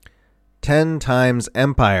10 times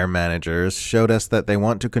empire managers showed us that they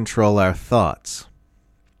want to control our thoughts.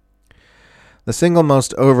 The single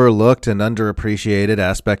most overlooked and underappreciated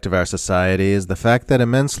aspect of our society is the fact that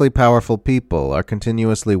immensely powerful people are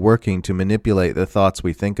continuously working to manipulate the thoughts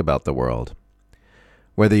we think about the world.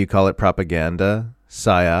 Whether you call it propaganda,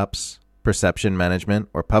 psyops, perception management,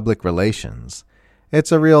 or public relations,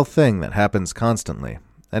 it's a real thing that happens constantly,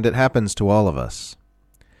 and it happens to all of us.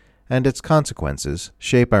 And its consequences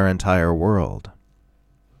shape our entire world.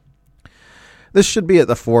 This should be at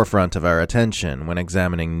the forefront of our attention when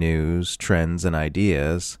examining news, trends, and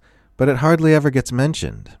ideas, but it hardly ever gets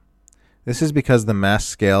mentioned. This is because the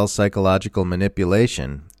mass-scale psychological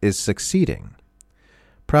manipulation is succeeding.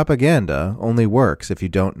 Propaganda only works if you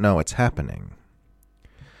don't know it's happening.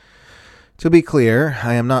 To be clear,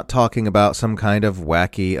 I am not talking about some kind of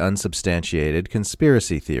wacky, unsubstantiated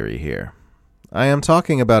conspiracy theory here. I am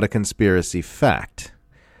talking about a conspiracy fact.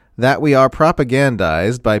 That we are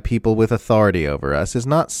propagandized by people with authority over us is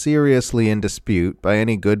not seriously in dispute by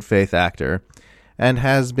any good faith actor and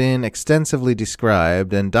has been extensively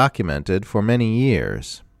described and documented for many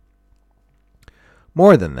years.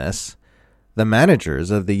 More than this, the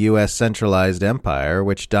managers of the U.S. centralized empire,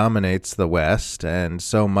 which dominates the West and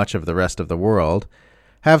so much of the rest of the world,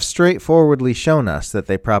 have straightforwardly shown us that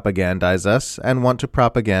they propagandize us and want to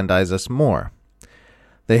propagandize us more.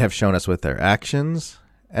 They have shown us with their actions,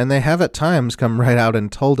 and they have at times come right out and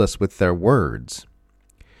told us with their words.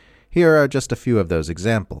 Here are just a few of those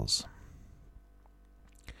examples.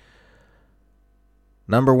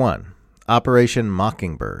 Number 1. Operation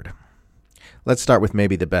Mockingbird. Let's start with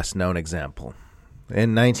maybe the best-known example.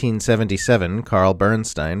 In 1977, Carl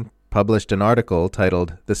Bernstein published an article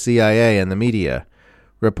titled "The CIA and the Media,"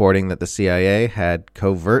 reporting that the CIA had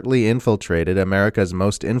covertly infiltrated America's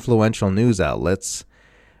most influential news outlets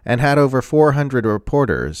and had over 400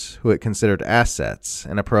 reporters who it considered assets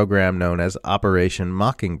in a program known as Operation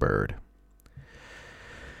Mockingbird.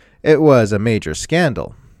 It was a major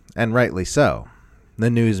scandal, and rightly so. The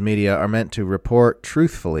news media are meant to report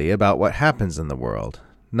truthfully about what happens in the world,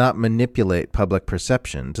 not manipulate public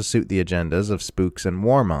perception to suit the agendas of spooks and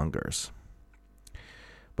warmongers.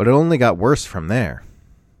 But it only got worse from there.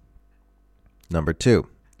 Number 2.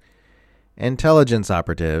 Intelligence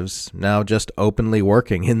operatives now just openly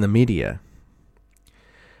working in the media.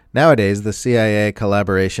 Nowadays, the CIA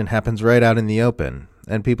collaboration happens right out in the open,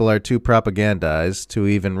 and people are too propagandized to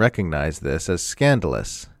even recognize this as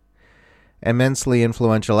scandalous. Immensely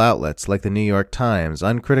influential outlets like the New York Times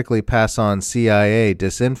uncritically pass on CIA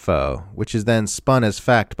disinfo, which is then spun as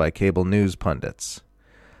fact by cable news pundits.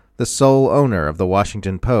 The sole owner of the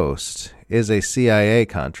Washington Post is a CIA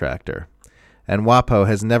contractor, and WAPO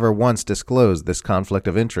has never once disclosed this conflict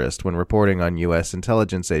of interest when reporting on U.S.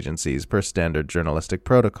 intelligence agencies per standard journalistic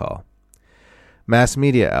protocol. Mass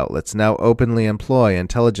media outlets now openly employ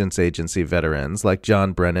intelligence agency veterans like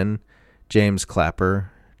John Brennan, James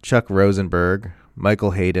Clapper, Chuck Rosenberg,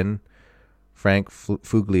 Michael Hayden, Frank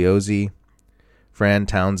Fugliozzi, Fran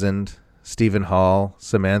Townsend, Stephen Hall,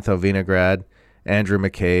 Samantha Vinograd, Andrew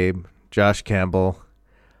McCabe, Josh Campbell,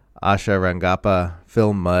 Asha Rangappa,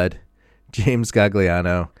 Phil Mudd, James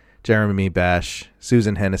Gagliano, Jeremy Bash,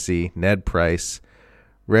 Susan Hennessy, Ned Price,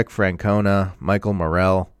 Rick Francona, Michael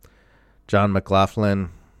Morrell, John McLaughlin,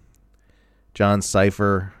 John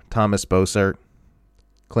Cipher, Thomas Bossert,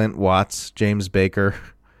 Clint Watts, James Baker,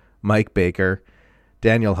 Mike Baker,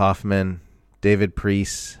 Daniel Hoffman, David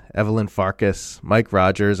Priest, Evelyn Farkas, Mike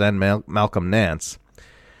Rogers, and Malcolm Nance,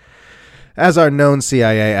 as are known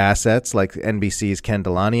CIA assets like NBC's Ken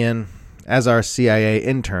Delanian, as are CIA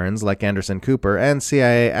interns like Anderson Cooper, and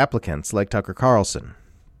CIA applicants like Tucker Carlson.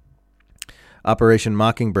 Operation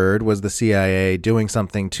Mockingbird was the CIA doing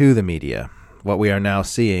something to the media. What we are now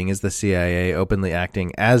seeing is the CIA openly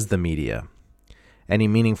acting as the media. Any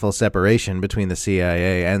meaningful separation between the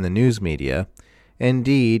CIA and the news media,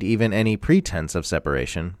 indeed even any pretense of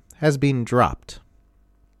separation, has been dropped.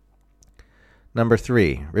 Number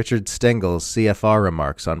 3. Richard Stengel's CFR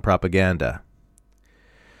remarks on propaganda.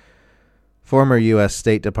 Former U.S.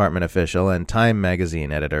 State Department official and Time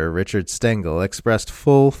magazine editor Richard Stengel expressed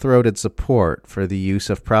full-throated support for the use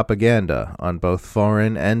of propaganda on both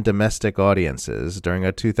foreign and domestic audiences during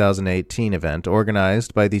a 2018 event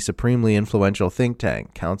organized by the supremely influential think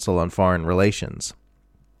tank Council on Foreign Relations.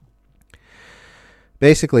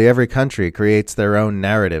 Basically, every country creates their own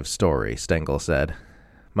narrative story, Stengel said.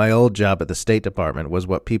 My old job at the State Department was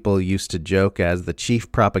what people used to joke as the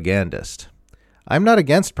chief propagandist. I'm not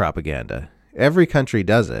against propaganda. Every country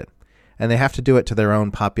does it, and they have to do it to their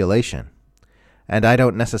own population. And I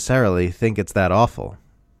don't necessarily think it's that awful.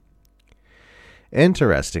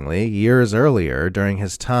 Interestingly, years earlier, during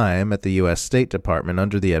his time at the U.S. State Department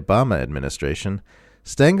under the Obama administration,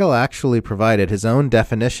 Stengel actually provided his own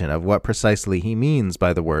definition of what precisely he means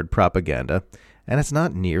by the word propaganda, and it's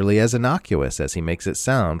not nearly as innocuous as he makes it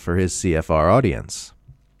sound for his CFR audience.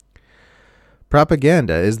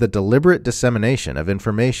 Propaganda is the deliberate dissemination of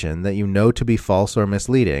information that you know to be false or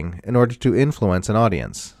misleading in order to influence an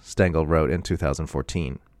audience, Stengel wrote in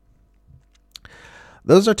 2014.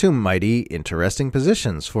 Those are two mighty interesting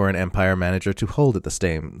positions for an empire manager to hold at the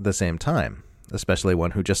same time, especially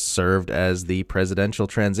one who just served as the presidential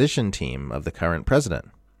transition team of the current president.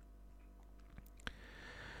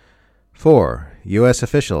 4. U.S.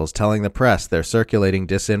 officials telling the press they're circulating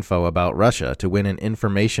disinfo about Russia to win an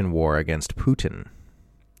information war against Putin.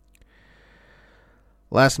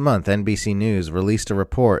 Last month, NBC News released a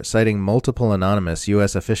report citing multiple anonymous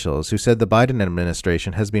U.S. officials who said the Biden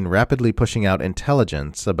administration has been rapidly pushing out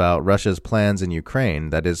intelligence about Russia's plans in Ukraine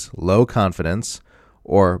that is low confidence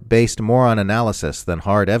or based more on analysis than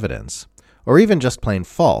hard evidence, or even just plain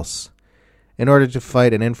false, in order to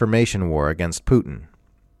fight an information war against Putin.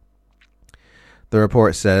 The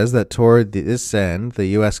report says that toward this end, the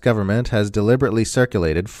U.S. government has deliberately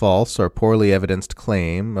circulated false or poorly evidenced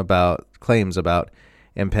claims about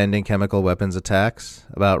impending chemical weapons attacks,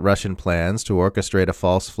 about Russian plans to orchestrate a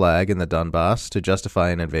false flag in the Donbass to justify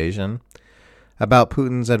an invasion, about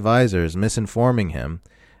Putin's advisors misinforming him,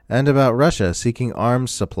 and about Russia seeking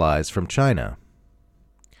arms supplies from China.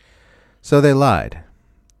 So they lied.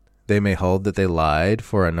 They may hold that they lied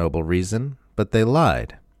for a noble reason, but they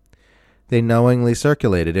lied. They knowingly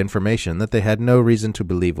circulated information that they had no reason to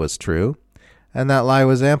believe was true, and that lie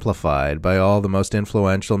was amplified by all the most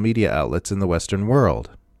influential media outlets in the Western world.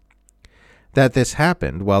 That this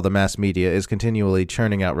happened while the mass media is continually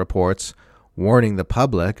churning out reports warning the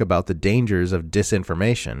public about the dangers of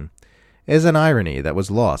disinformation is an irony that was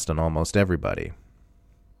lost on almost everybody.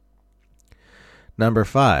 Number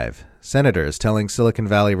 5. Senators telling Silicon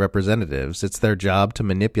Valley representatives it's their job to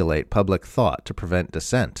manipulate public thought to prevent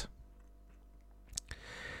dissent.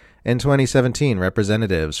 In 2017,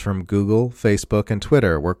 representatives from Google, Facebook, and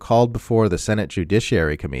Twitter were called before the Senate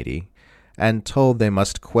Judiciary Committee and told they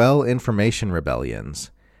must quell information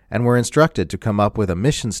rebellions, and were instructed to come up with a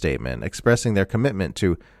mission statement expressing their commitment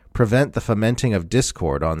to prevent the fomenting of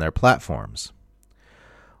discord on their platforms.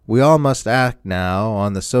 We all must act now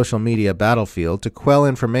on the social media battlefield to quell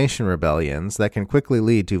information rebellions that can quickly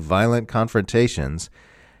lead to violent confrontations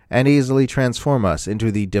and easily transform us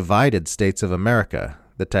into the divided states of America,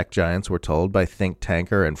 the tech giants were told by think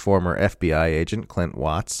tanker and former FBI agent Clint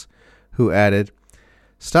Watts, who added,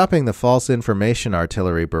 "Stopping the false information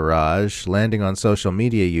artillery barrage landing on social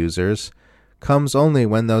media users comes only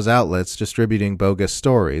when those outlets distributing bogus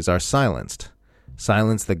stories are silenced.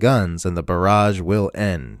 Silence the guns and the barrage will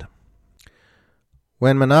end."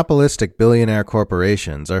 When monopolistic billionaire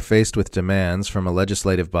corporations are faced with demands from a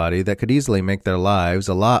legislative body that could easily make their lives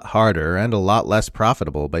a lot harder and a lot less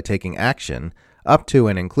profitable by taking action, up to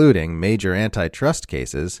and including major antitrust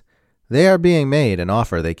cases, they are being made an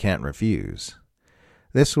offer they can't refuse.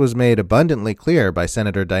 This was made abundantly clear by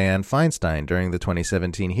Senator Dianne Feinstein during the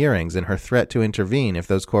 2017 hearings in her threat to intervene if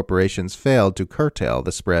those corporations failed to curtail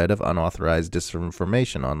the spread of unauthorized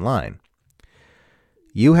disinformation online.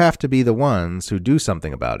 "You have to be the ones who do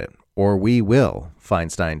something about it, or we will,"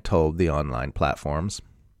 Feinstein told the online platforms.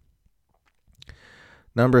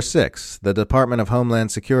 Number 6, the Department of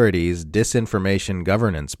Homeland Security's Disinformation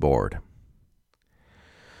Governance Board.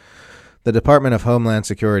 The Department of Homeland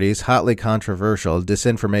Security's hotly controversial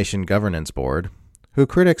Disinformation Governance Board, who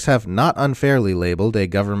critics have not unfairly labeled a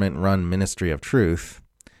government-run Ministry of Truth,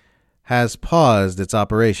 has paused its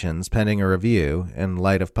operations pending a review in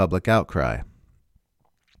light of public outcry.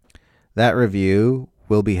 That review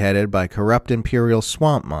will be headed by corrupt imperial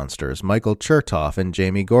swamp monsters Michael Chertoff and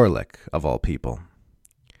Jamie Gorelick, of all people.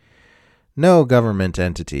 No government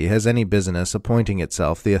entity has any business appointing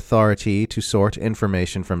itself the authority to sort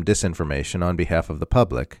information from disinformation on behalf of the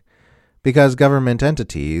public, because government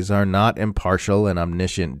entities are not impartial and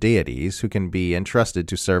omniscient deities who can be entrusted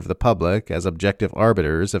to serve the public as objective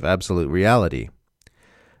arbiters of absolute reality.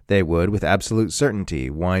 They would, with absolute certainty,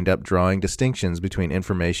 wind up drawing distinctions between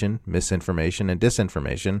information, misinformation, and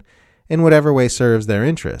disinformation in whatever way serves their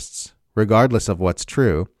interests, regardless of what's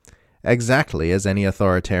true, exactly as any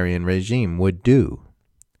authoritarian regime would do.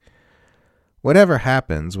 Whatever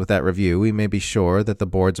happens with that review, we may be sure that the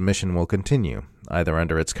board's mission will continue, either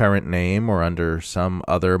under its current name or under some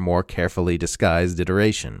other more carefully disguised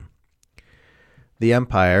iteration. The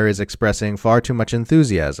empire is expressing far too much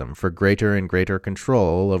enthusiasm for greater and greater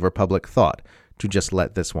control over public thought to just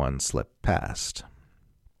let this one slip past.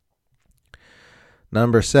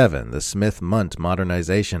 Number 7, the Smith-Mundt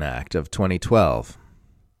Modernization Act of 2012.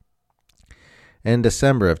 In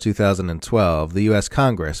December of 2012, the U.S.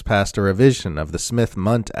 Congress passed a revision of the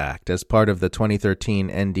Smith-Mundt Act as part of the 2013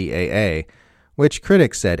 NDAA, which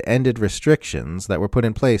critics said ended restrictions that were put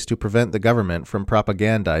in place to prevent the government from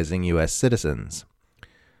propagandizing U.S. citizens.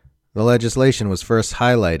 The legislation was first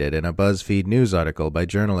highlighted in a BuzzFeed news article by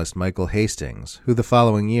journalist Michael Hastings, who the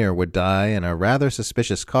following year would die in a rather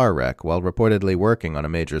suspicious car wreck while reportedly working on a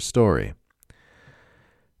major story.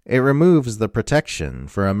 It removes the protection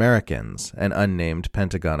for Americans, an unnamed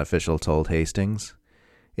Pentagon official told Hastings.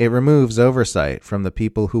 It removes oversight from the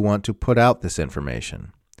people who want to put out this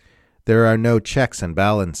information. There are no checks and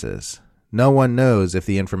balances. No one knows if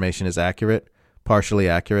the information is accurate, partially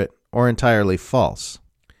accurate, or entirely false.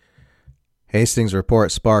 Hastings'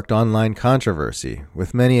 report sparked online controversy,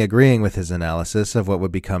 with many agreeing with his analysis of what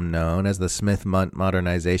would become known as the Smith-Mundt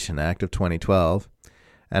Modernization Act of 2012,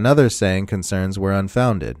 and others saying concerns were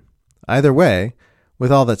unfounded. Either way,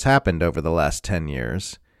 with all that's happened over the last 10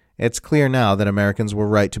 years, it's clear now that Americans were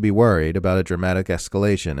right to be worried about a dramatic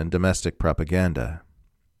escalation in domestic propaganda.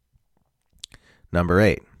 Number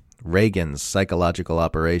 8. Reagan's Psychological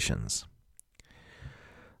Operations.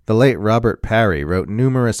 The late Robert Parry wrote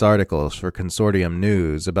numerous articles for Consortium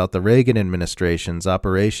News about the Reagan administration's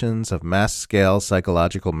operations of mass-scale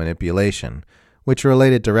psychological manipulation, which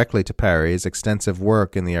related directly to Parry's extensive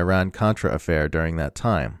work in the Iran-Contra affair during that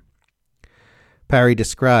time. Parry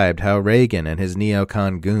described how Reagan and his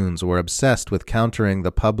neocon goons were obsessed with countering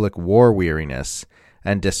the public war weariness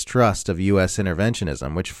and distrust of U.S.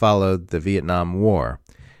 interventionism which followed the Vietnam War,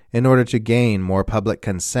 in order to gain more public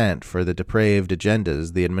consent for the depraved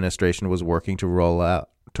agendas the administration was working to roll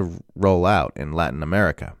out in Latin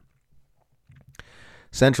America.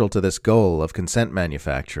 Central to this goal of consent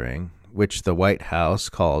manufacturing, which the White House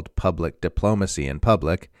called public diplomacy in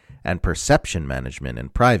public and perception management in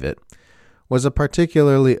private, was a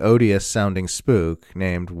particularly odious-sounding spook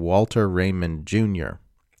named Walter Raymond Jr.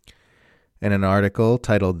 In an article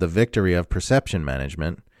titled The Victory of Perception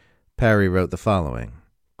Management, Parry wrote the following,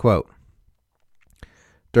 quote,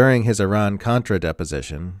 during his Iran-Contra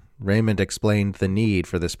deposition, Raymond explained the need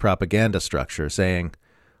for this propaganda structure, saying,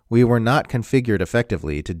 "We were not configured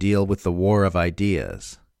effectively to deal with the war of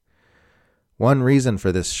ideas." One reason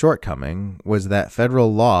for this shortcoming was that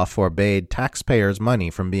federal law forbade taxpayers' money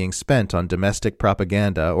from being spent on domestic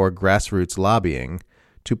propaganda or grassroots lobbying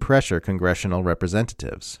to pressure congressional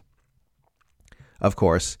representatives. Of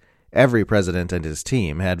course, every president and his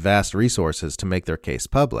team had vast resources to make their case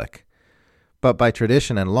public, but by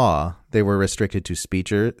tradition and law, they were restricted to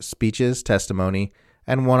speeches, testimony,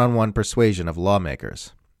 and one-on-one persuasion of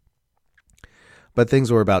lawmakers. But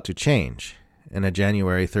things were about to change. In a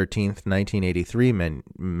January 13, 1983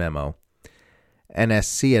 memo,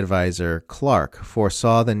 NSC advisor Clark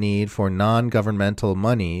foresaw the need for non-governmental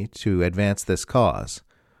money to advance this cause.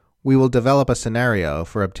 "We will develop a scenario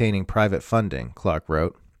for obtaining private funding," Clark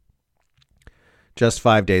wrote. Just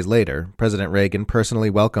 5 days later, President Reagan personally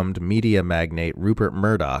welcomed media magnate Rupert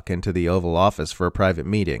Murdoch into the Oval Office for a private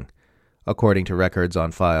meeting, according to records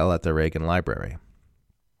on file at the Reagan Library.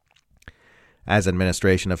 As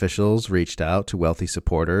administration officials reached out to wealthy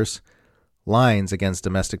supporters, lines against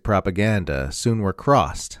domestic propaganda soon were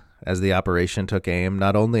crossed as the operation took aim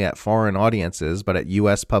not only at foreign audiences but at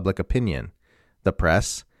U.S. public opinion, the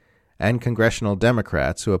press, and congressional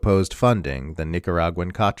Democrats who opposed funding the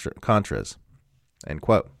Nicaraguan Contras. End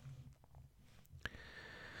quote.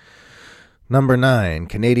 Number 9,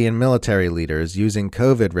 Canadian military leaders using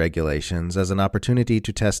COVID regulations as an opportunity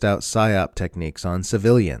to test out PSYOP techniques on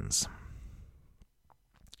civilians.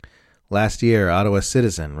 Last year, Ottawa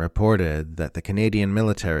Citizen reported that the Canadian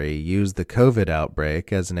military used the COVID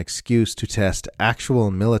outbreak as an excuse to test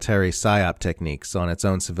actual military PSYOP techniques on its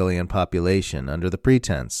own civilian population under the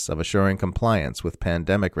pretense of assuring compliance with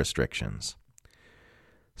pandemic restrictions.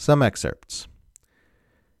 Some excerpts.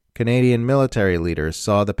 Canadian military leaders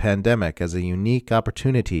saw the pandemic as a unique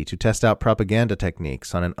opportunity to test out propaganda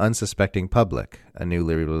techniques on an unsuspecting public, a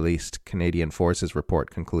newly released Canadian Forces report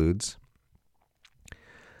concludes.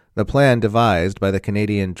 The plan devised by the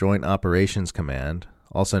Canadian Joint Operations Command,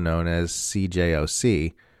 also known as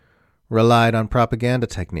CJOC, relied on propaganda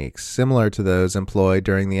techniques similar to those employed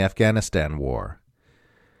during the Afghanistan War.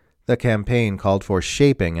 The campaign called for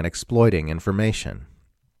shaping and exploiting information.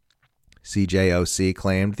 CJOC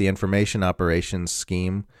claimed the information operations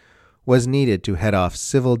scheme was needed to head off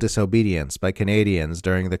civil disobedience by Canadians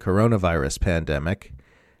during the coronavirus pandemic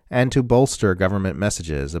and to bolster government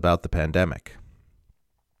messages about the pandemic.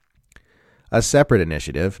 A separate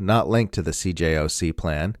initiative, not linked to the CJOC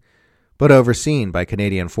plan, but overseen by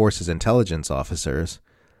Canadian Forces intelligence officers,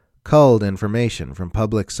 culled information from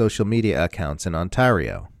public social media accounts in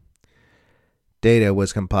Ontario. Data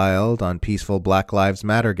was compiled on peaceful Black Lives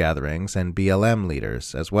Matter gatherings and BLM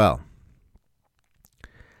leaders as well.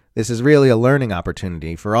 This is really a learning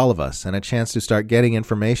opportunity for all of us and a chance to start getting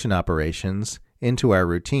information operations into our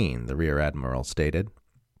routine, the Rear Admiral stated.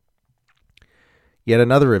 Yet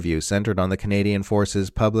another review centered on the Canadian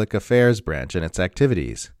Forces Public Affairs Branch and its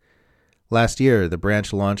activities. Last year, the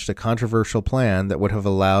branch launched a controversial plan that would have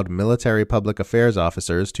allowed military public affairs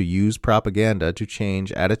officers to use propaganda to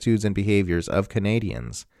change attitudes and behaviors of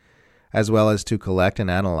Canadians, as well as to collect and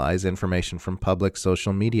analyze information from public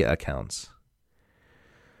social media accounts.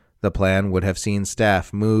 The plan would have seen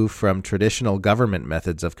staff move from traditional government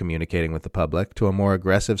methods of communicating with the public to a more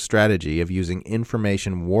aggressive strategy of using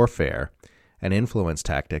information warfare and influence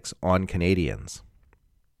tactics on Canadians.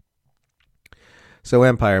 So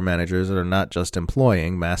empire managers are not just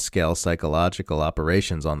employing mass-scale psychological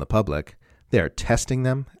operations on the public, they are testing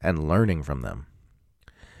them and learning from them.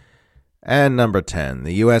 And number 10,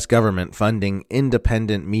 the U.S. government funding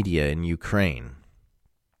independent media in Ukraine.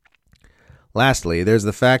 Lastly, there's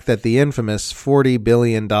the fact that the infamous $40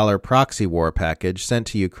 billion proxy war package sent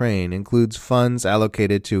to Ukraine includes funds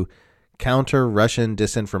allocated to counter Russian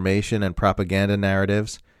disinformation and propaganda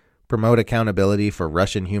narratives, promote accountability for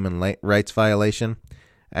Russian human rights violation,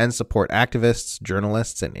 and support activists,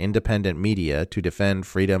 journalists, and independent media to defend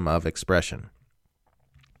freedom of expression.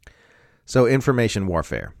 So, information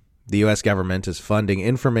warfare. The U.S. government is funding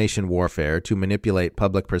information warfare to manipulate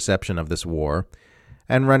public perception of this war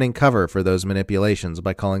and running cover for those manipulations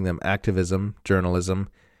by calling them activism, journalism,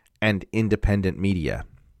 and independent media.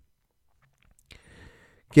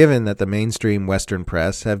 Given that the mainstream Western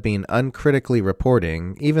press have been uncritically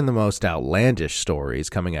reporting even the most outlandish stories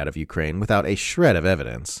coming out of Ukraine without a shred of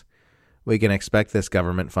evidence, we can expect this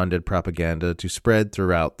government-funded propaganda to spread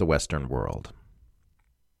throughout the Western world.